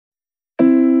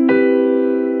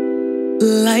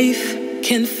Life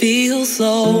can feel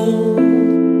so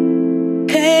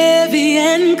heavy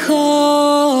and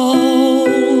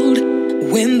cold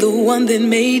when the one that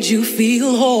made you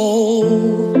feel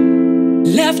whole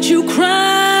left you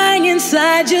crying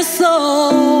inside your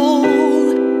soul,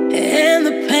 and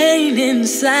the pain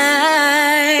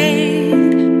inside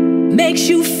makes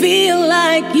you feel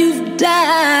like you've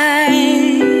died,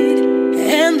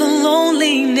 and the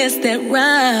loneliness that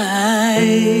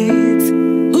rides,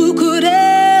 who could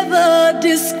ever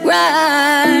describe?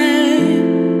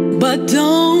 But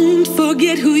don't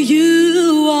forget who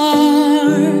you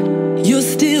are. You're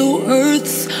still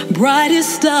Earth's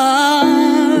brightest star,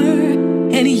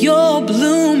 and you're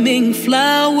blooming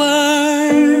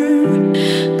flower,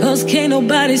 'cause can't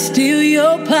nobody steal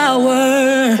your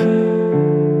power.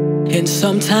 And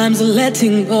sometimes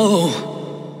letting go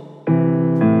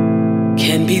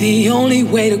can be the only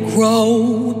way to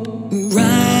grow.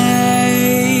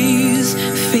 Rise,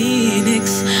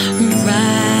 Phoenix,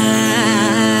 rise.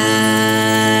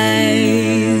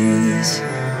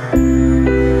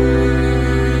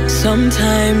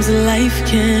 Sometimes life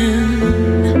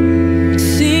can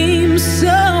seem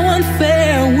so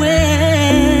unfair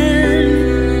when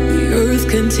the earth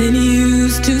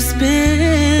continues to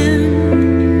spin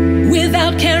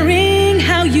without caring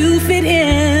how you fit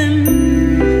in.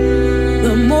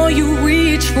 The more you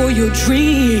reach for your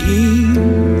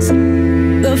dreams,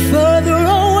 the further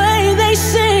away they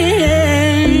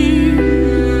seem.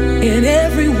 And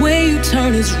every way you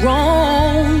turn is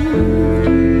wrong.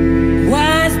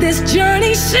 Why does this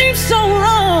journey seem so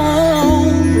long?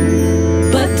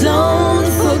 But don't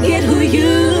forget who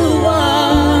you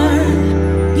are.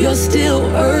 You're still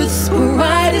Earth's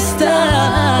brightest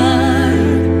star,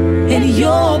 and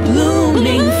you're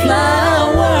blooming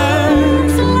flower,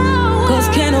 'cause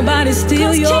can't nobody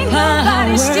steal your power.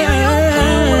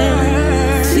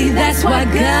 See, that's why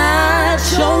God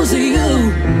chose you,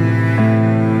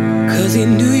 'cause he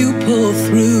knew you pull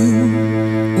through.